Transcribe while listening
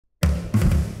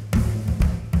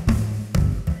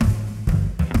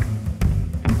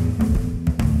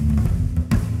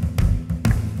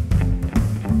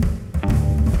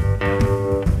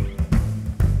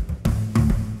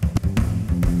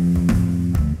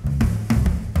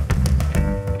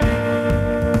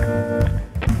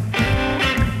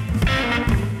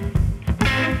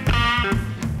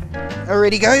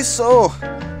Alrighty guys, so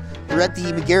we're at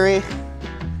the McGarry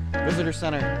Visitor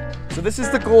Center. So this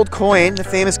is the gold coin, the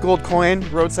famous gold coin,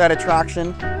 roadside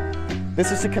attraction.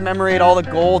 This is to commemorate all the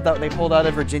gold that they pulled out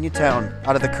of Virginiatown,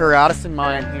 out of the Kerr Addison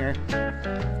mine here.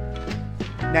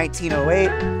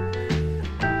 1908.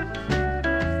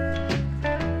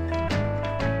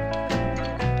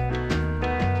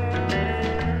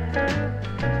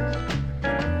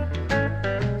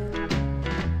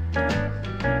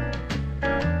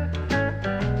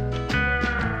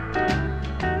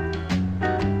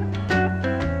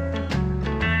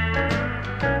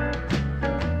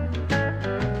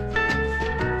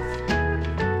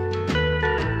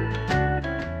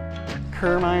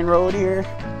 Kerr Mine Road here,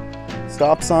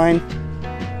 stop sign.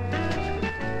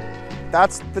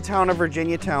 That's the town of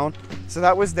Virginiatown. So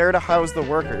that was there to house the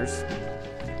workers.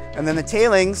 And then the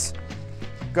tailings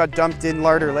got dumped in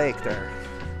Larder Lake there.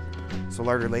 So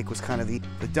Larder Lake was kind of the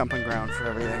dumping ground for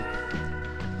everything.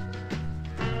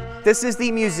 This is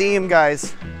the museum,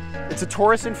 guys. It's a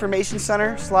tourist information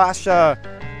center slash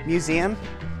museum.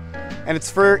 And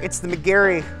it's the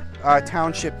McGarry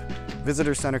Township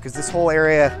Visitor Center, because this whole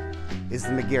area is the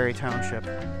McGarry Township.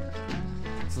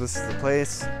 So this is the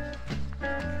place.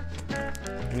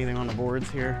 Anything on the boards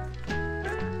here?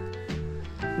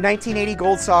 1980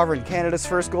 gold sovereign, Canada's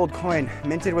first gold coin,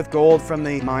 minted with gold from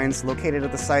the mines located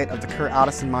at the site of the Kerr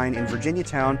Addison mine in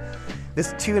Virginiatown.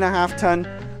 This 2.5-ton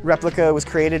replica was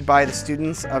created by the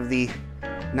students of the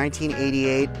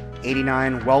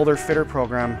 1988-89 welder fitter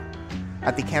program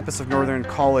at the campus of Northern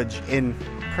College in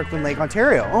Kirkland Lake,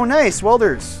 Ontario. Oh nice,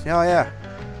 welders. Oh yeah.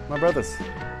 My brothers.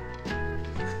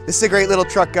 This is a great little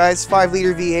truck, guys.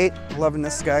 5-liter V8. Loving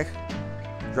this guy.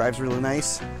 Drives really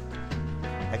nice.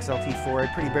 XLT Ford.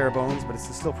 Pretty bare bones, but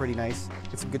it's still pretty nice.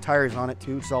 Get some good tires on it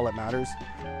too, which is all that matters.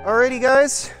 Alrighty,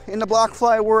 guys. In the block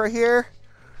fly war here.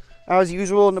 As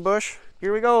usual in the bush.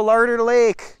 Here we go. Larder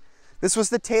Lake. This was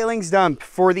the tailings dump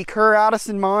for the Kerr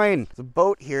Addison mine. There's a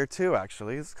boat here too,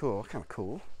 actually. It's cool. Kind of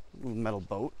cool. A little metal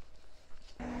boat.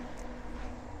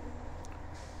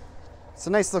 It's a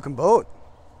nice looking boat.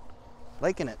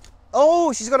 Liking it.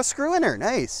 Oh, she's got a screw in her.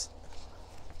 Nice.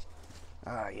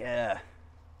 Ah, yeah. That's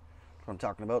what I'm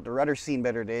talking about. The rudder's seen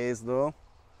better days, though.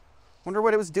 Wonder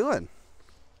what it was doing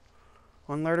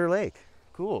on Larder Lake.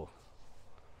 Cool.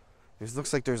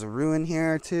 Looks like there's a ruin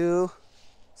here, too.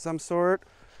 Some sort.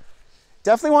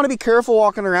 Definitely want to be careful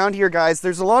walking around here, guys.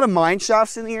 There's a lot of mine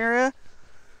shafts in the area.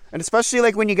 And especially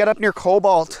like when you get up near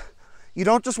Cobalt, you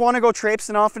don't just want to go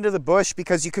traipsing off into the bush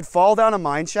because you could fall down a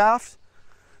mine shaft.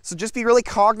 So just be really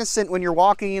cognizant when you're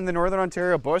walking in the Northern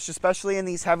Ontario bush, especially in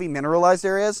these heavy mineralized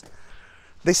areas.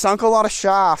 They sunk a lot of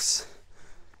shafts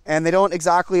and they don't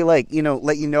exactly let you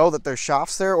know that there's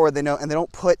shafts there, or they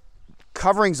don't put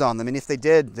coverings on them. And if they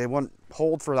did, they wouldn't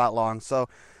hold for that long. So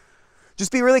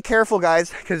just be really careful,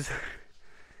 guys, because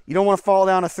you don't want to fall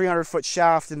down a 300-foot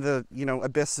shaft in the,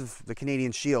 abyss of the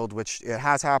Canadian Shield, which it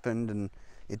has happened and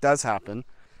it does happen.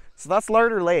 So that's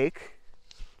Larder Lake.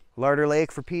 Larder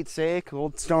Lake, for Pete's sake,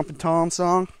 old Stompin' Tom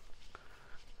song.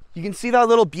 You can see that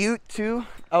little butte too,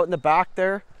 out in the back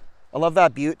there. I love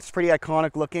that butte, it's pretty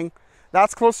iconic looking.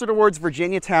 That's closer towards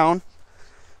Virginiatown.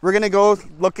 We're gonna go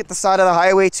look at the side of the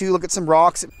highway too, look at some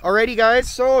rocks. Alrighty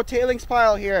guys, so tailings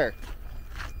pile here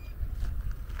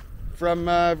from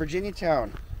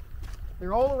Virginiatown.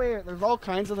 They're all the way, there's all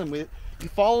kinds of them. You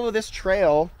follow this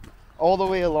trail all the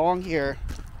way along here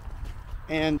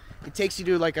and it takes you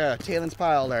to like a tailings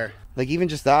pile there. Like even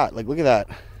just that, like look at that.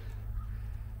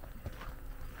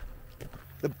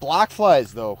 The black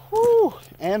flies though, whoo,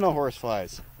 and the horse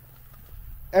flies.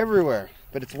 Everywhere,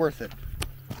 but it's worth it.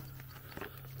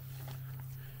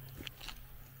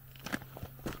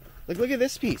 Like look at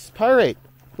this piece, pyrite.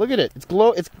 Look at it, it's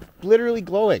literally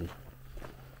glowing.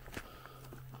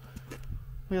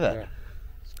 Look at that.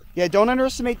 Yeah, don't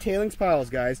underestimate tailings piles,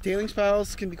 guys. Tailings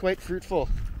piles can be quite fruitful.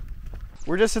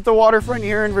 We're just at the waterfront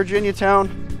here in Virginiatown.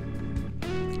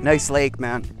 Nice lake,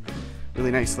 man.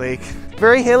 Really nice lake.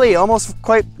 Very hilly, almost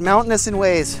quite mountainous in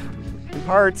ways, in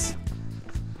parts.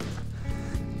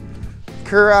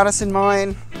 Kerr Addison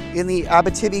mine in the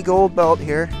Abitibi gold belt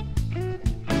here.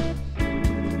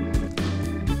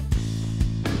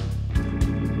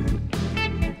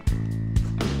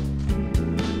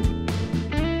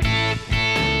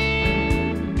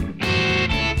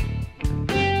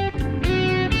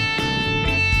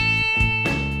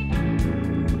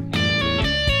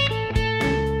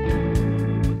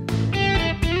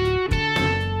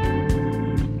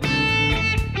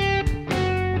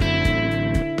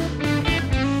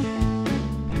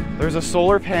 There's a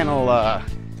solar panel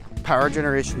power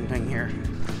generation thing here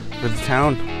for the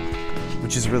town,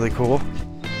 which is really cool.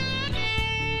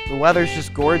 weather's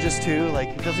just gorgeous too. Like,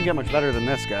 it doesn't get much better than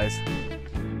this, guys.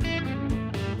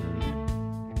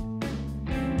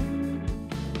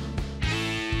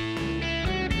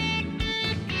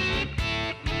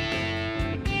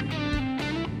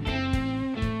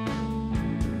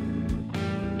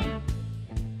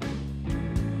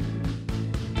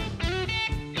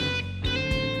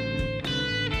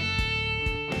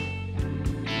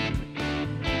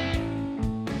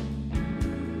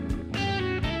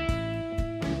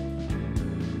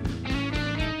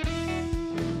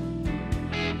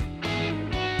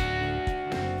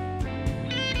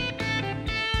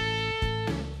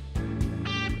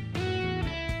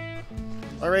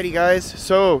 Alrighty guys,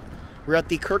 so we're at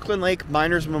the Kirkland Lake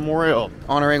Miners Memorial,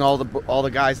 honoring all the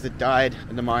guys that died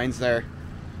in the mines there.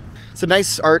 It's a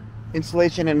nice art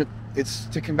installation, and it's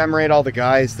to commemorate all the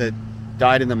guys that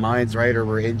died in the mines, right, or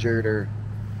were injured or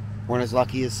weren't as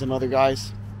lucky as some other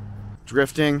guys.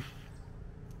 Drifting,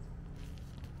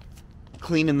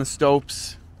 cleaning the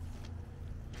stopes,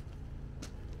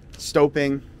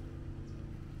 stoping,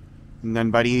 and then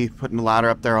Buddy putting the ladder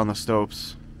up there on the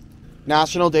stopes.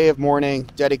 National Day of Mourning,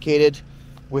 dedicated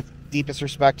with deepest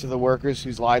respect to the workers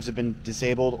whose lives have been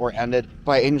disabled or ended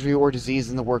by injury or disease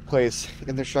in the workplace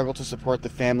in their struggle to support the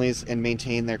families and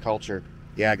maintain their culture.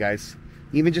 Yeah, guys,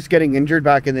 even just getting injured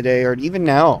back in the day, or even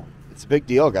now, it's a big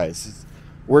deal, guys. It's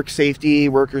work safety,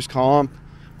 workers' comp,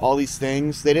 all these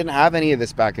things. They didn't have any of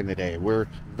this back in the day. We're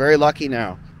very lucky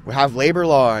now. We have labor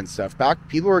law and stuff. Back,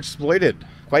 people were exploited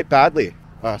quite badly,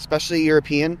 especially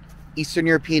Eastern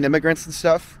European immigrants and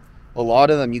stuff. A lot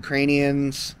of them,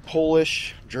 Ukrainians,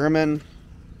 Polish, German,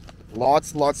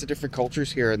 lots of different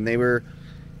cultures here, and they weren't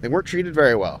treated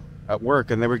very well at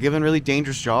work, and they were given really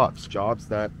dangerous jobs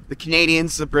that the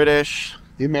Canadians, the British,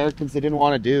 the Americans, they didn't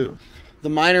want to do. The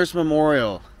Miners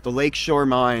Memorial, the Lakeshore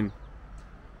Mine,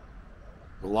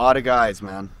 a lot of guys,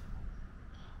 man.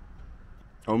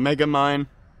 Omega Mine,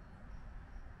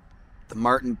 the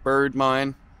Martin Bird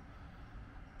Mine,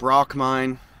 Brock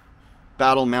Mine,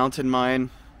 Battle Mountain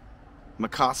Mine,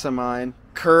 Macassa Mine,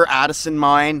 Kerr Addison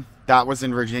Mine, that was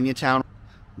in Virginiatown,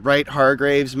 Wright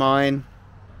Hargraves Mine,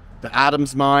 the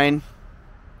Adams Mine,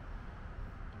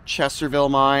 Chesterville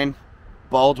Mine,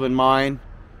 Baldwin Mine,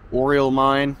 Oriole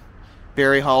Mine,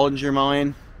 Barry Hollinger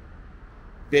Mine,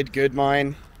 Bidgood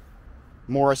Mine,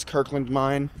 Morris Kirkland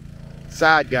Mine.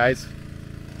 Sad, guys.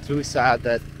 It's really sad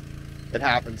that it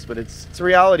happens, but it's a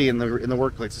reality in the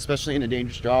workplace, especially in a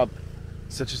dangerous job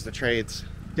such as the trades.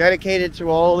 Dedicated to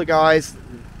all the guys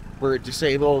who were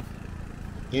disabled,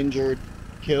 injured,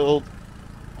 killed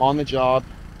on the job.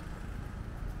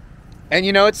 And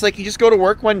you know, it's like you just go to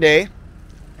work one day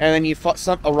and then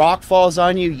a rock falls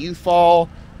on you, you fall,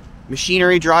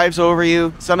 machinery drives over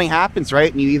you, something happens,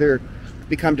 right? And you either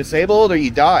become disabled or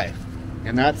you die.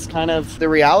 And that's kind of the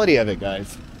reality of it,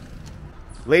 guys.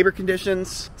 Labor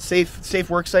conditions, safe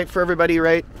work site for everybody,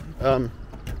 right?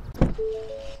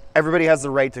 Everybody has the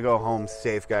right to go home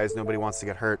safe, guys. Nobody wants to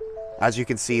get hurt. As you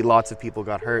can see, lots of people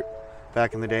got hurt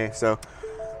back in the day. So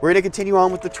we're gonna continue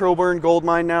on with the Toburn gold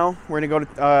mine now. We're gonna go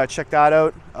to check that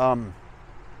out.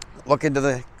 Look into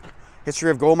the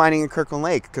history of gold mining in Kirkland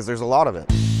Lake, because there's a lot of it.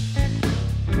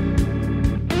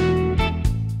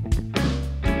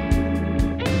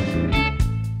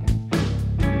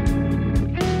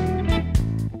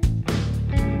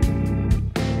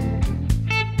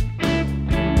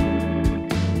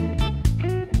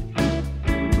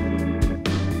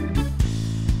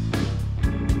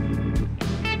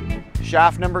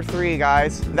 Shaft number 3,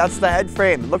 guys. That's the head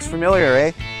frame. It looks familiar,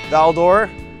 eh? The Aldor,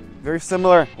 very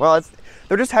similar. Well,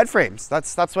 they're just head frames.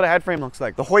 That's what a head frame looks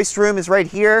like. The hoist room is right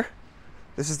here.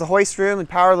 This is the hoist room and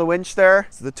power the winch there.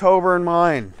 It's the Toburn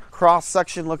mine. Cross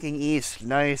section looking east.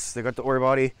 Nice. They got the ore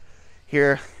body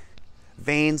here.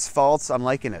 Veins, faults. I'm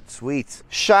liking it. Sweet.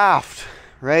 Shaft,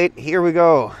 right? Here we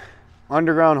go.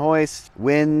 Underground hoist,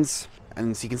 winds,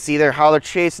 and so you can see there how they're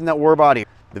chasing that ore body.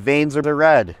 The veins are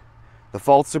red. The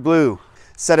faults are blue.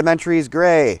 Sedimentary is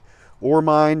gray. Ore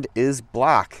mined is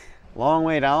black. Long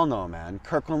way down though, man.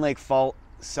 Kirkland Lake Fault,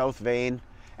 South Vein.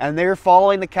 And they're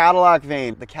following the Cadillac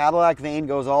vein. The Cadillac vein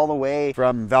goes all the way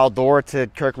from Val-d'Or to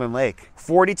Kirkland Lake.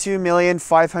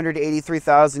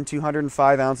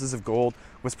 42,583,205 ounces of gold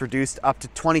was produced up to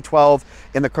 2012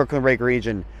 in the Kirkland Lake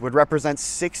region. It would represent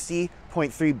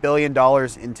 $60.3 billion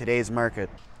in today's market.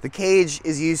 The cage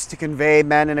is used to convey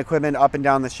men and equipment up and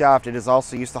down the shaft. It is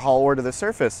also used to haul ore to the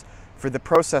surface for the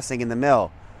processing in the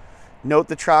mill. Note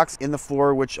the tracks in the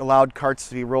floor which allowed carts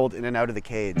to be rolled in and out of the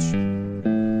cage.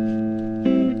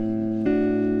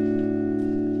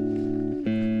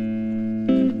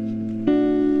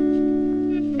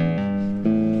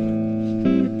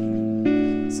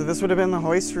 So this would have been the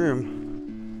hoist room.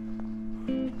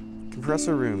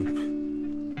 Compressor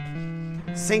room.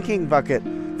 Sinking bucket.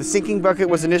 The sinking bucket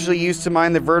was initially used to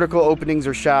mine the vertical openings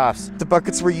or shafts. The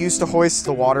buckets were used to hoist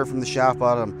the water from the shaft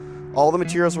bottom. All the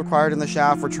materials required in the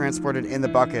shaft were transported in the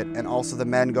bucket, and also the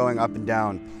men going up and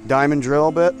down. Diamond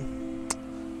drill bit.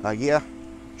 Yeah,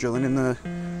 drilling in the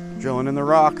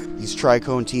rock. These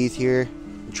tricone teeth here,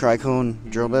 tricone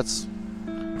drill bits.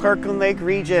 Kirkland Lake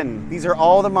region. These are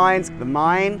all the mines, the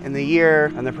mine and the year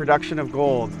and the production of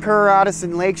gold. Kerr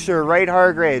Addison, Lakeshore, Wright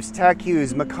Hargraves, Tech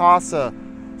Hughes, Macassa,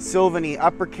 Sylvany,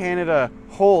 Upper Canada,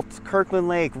 Holt, Kirkland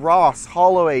Lake, Ross,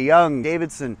 Holloway, Young,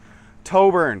 Davidson,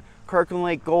 Toburn, Kirkland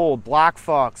Lake Gold, Black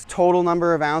Fox. Total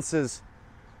number of ounces,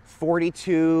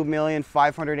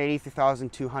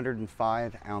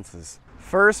 42,583,205 ounces.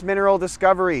 First mineral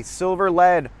discovery, silver,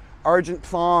 lead, argent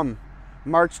plum,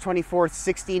 March 24th,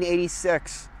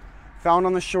 1686. Found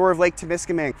on the shore of Lake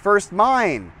Temiskaming. First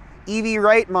mine, E.V.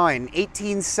 Wright Mine,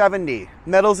 1870.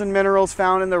 Metals and minerals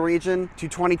found in the region to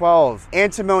 2012.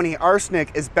 Antimony,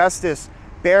 arsenic, asbestos,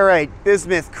 barite,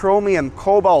 bismuth, chromium,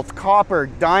 cobalt, copper,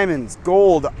 diamonds,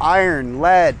 gold, iron,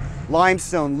 lead,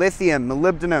 limestone, lithium,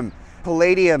 molybdenum,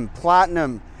 palladium,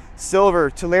 platinum,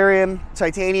 silver, tellurium,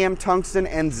 titanium, tungsten,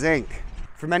 and zinc.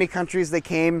 From many countries they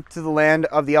came to the land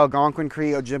of the Algonquin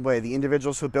Cree Ojibwe, the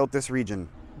individuals who built this region.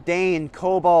 Dane,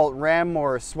 Cobalt,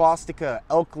 Rammore, Swastika,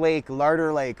 Elk Lake,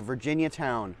 Larder Lake,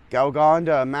 Virginiatown,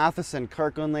 Gowgonda, Matheson,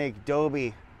 Kirkland Lake,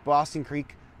 Dobie, Boston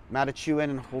Creek, Matachuan,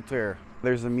 and Holter.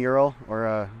 There's a mural,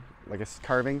 or like a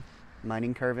carving,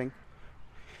 mining carving.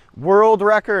 World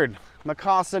record,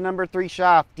 Macassa number 3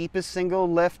 shaft, deepest single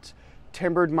lift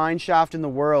timbered mine shaft in the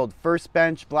world. First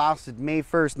bench blasted May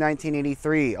 1st,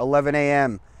 1983, 11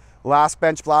 a.m. Last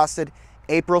bench blasted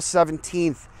April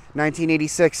 17th,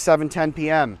 1986, 7:10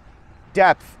 p.m.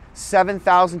 Depth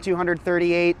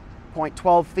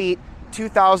 7,238.12 feet,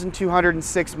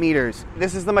 2,206 meters.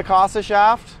 This is the Macassa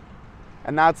shaft,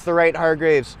 and that's the Wright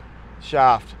Hargraves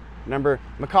shaft.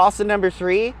 Macassa number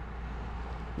 3,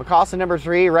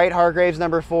 Wright Hargraves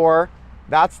number 4.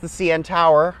 That's the CN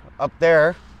Tower up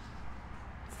there.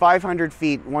 500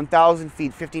 feet, 1,000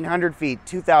 feet, 1,500 feet,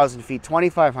 2,000 feet,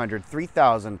 2,500,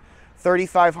 3,000,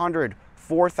 3,500,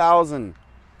 4,000. You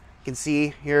can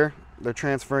see here, they're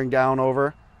transferring down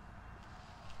over.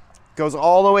 Goes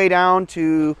all the way down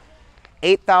to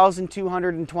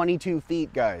 8,222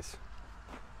 feet, guys.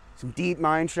 Some deep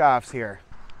mine shafts here.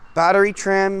 Battery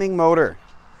tramming motor.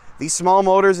 These small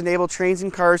motors enable trains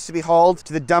and cars to be hauled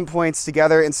to the dump points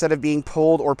together instead of being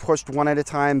pulled or pushed one at a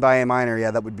time by a miner. Yeah,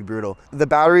 that would be brutal. The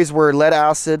batteries were lead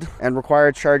acid and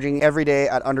required charging every day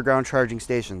at underground charging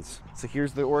stations. So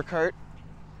here's the ore cart.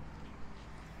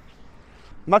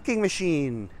 Mucking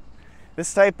machine.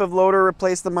 This type of loader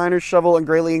replaced the miner's shovel and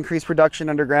greatly increased production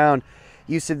underground.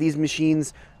 Use of these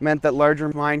machines meant that larger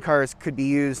mine cars could be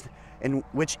used, and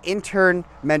which in turn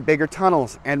meant bigger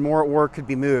tunnels and more ore could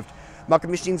be moved.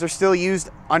 Mucking machines are still used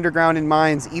underground in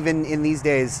mines, even in these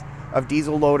days of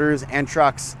diesel loaders and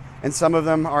trucks, and some of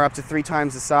them are up to 3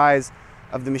 times the size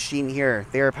of the machine here.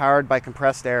 They are powered by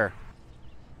compressed air.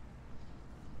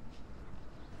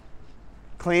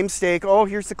 Claim stake. Oh,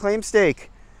 here's the claim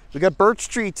stake. We got birch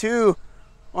tree too.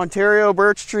 Ontario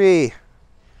birch tree.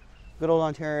 Good old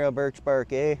Ontario birch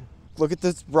bark, eh? Look at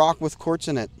this rock with quartz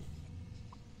in it.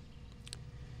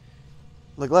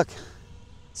 Look.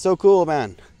 So cool,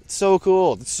 man. It's so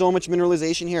cool. There's so much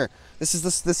mineralization here. This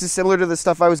is similar to the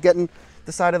stuff I was getting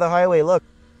the side of the highway. Look.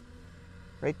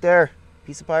 Right there.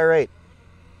 Piece of pyrite.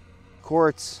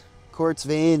 Quartz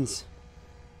veins.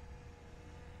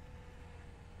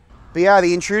 But yeah,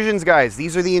 the intrusions, guys.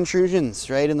 These are the intrusions,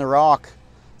 right, in the rock.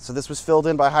 So this was filled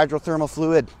in by hydrothermal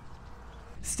fluid.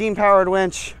 Steam-powered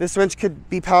winch. This winch could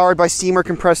be powered by steam or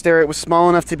compressed air. It was small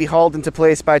enough to be hauled into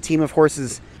place by a team of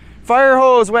horses. Fire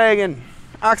hose wagon.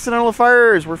 Accidental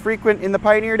fires were frequent in the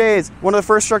pioneer days. One of the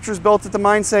first structures built at the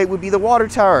mine site would be the water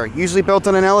tower. Usually built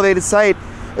on an elevated site,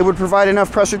 it would provide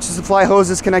enough pressure to supply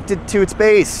hoses connected to its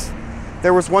base.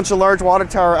 There was once a large water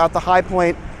tower at the high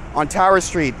point on Tower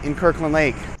Street in Kirkland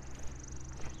Lake.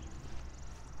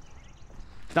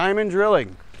 Diamond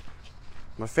drilling.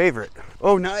 My favorite.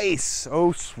 Oh, nice.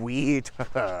 Oh, sweet.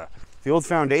 The old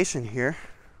foundation here.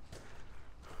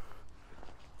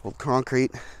 Old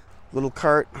concrete. Little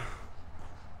cart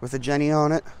with a Jenny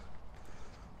on it.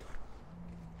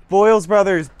 Boyles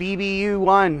Brothers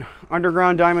BBU-1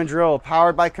 underground diamond drill,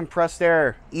 powered by compressed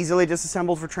air, easily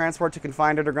disassembled for transport to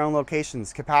confined underground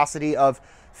locations. Capacity of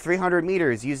 300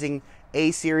 meters using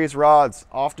A-series rods,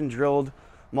 often drilled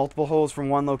multiple holes from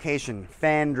one location.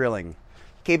 Fan drilling,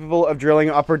 capable of drilling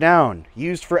up or down,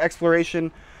 used for exploration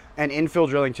and infill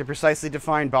drilling to precisely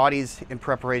define bodies in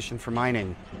preparation for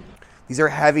mining. These are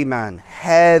heavy, man.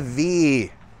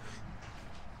 Heavy.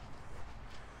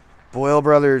 Boyle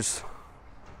Brothers.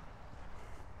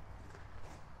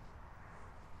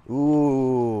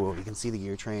 Ooh, you can see the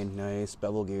gear train. Nice.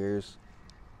 Bevel gears.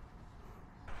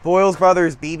 Boyle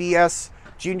Brothers BBS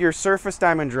Junior Surface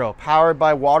Diamond Drill, powered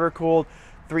by water-cooled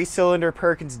 3-cylinder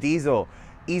Perkins diesel.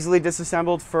 Easily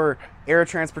disassembled for air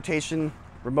transportation,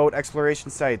 remote exploration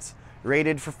sites.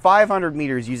 Rated for 500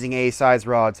 meters using A-size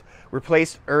rods.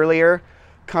 Replaced earlier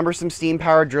cumbersome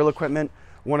steam-powered drill equipment.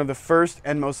 One of the first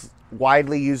and most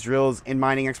widely used drills in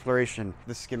mining exploration.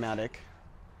 The schematic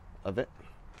of it.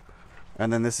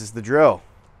 And then this is the drill.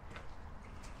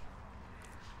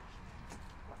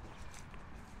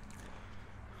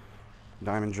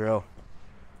 Diamond drill.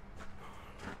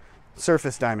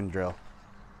 Surface diamond drill.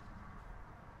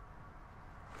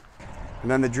 And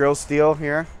then the drill steel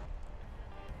here.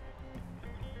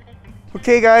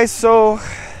 Okay guys, so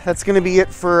that's gonna be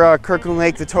it for Kirkland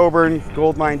Lake, the Toburn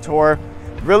gold mine tour.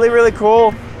 Really, really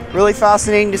cool. Really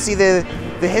fascinating to see the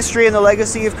history and the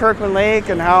legacy of Kirkland Lake,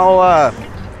 and how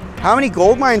many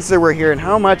gold mines there were here, and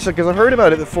how much, because I've heard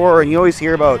about it before, and you always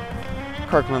hear about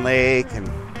Kirkland Lake and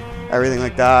everything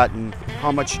like that, and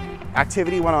how much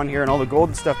activity went on here and all the gold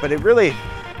and stuff, but it really,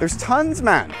 there's tons,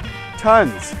 man,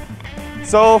 tons.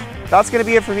 So that's gonna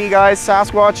be it for me, guys.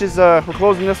 Sasquatch is, we're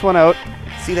closing this one out.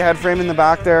 See the head frame in the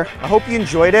back there. I hope you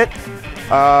enjoyed it.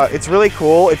 It's really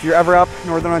cool. If you're ever up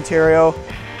northern Ontario,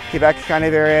 Quebec kind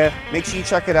of area, make sure you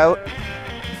check it out.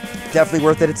 Definitely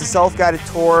worth it. It's a self-guided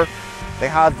tour. They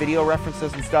have video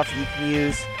references and stuff that you can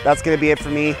use. That's gonna be it for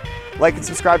me. Like and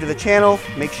subscribe to the channel.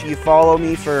 Make sure you follow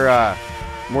me for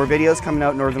more videos coming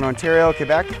out in northern Ontario,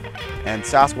 Quebec, and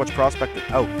Sasquatch Prospector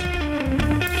out.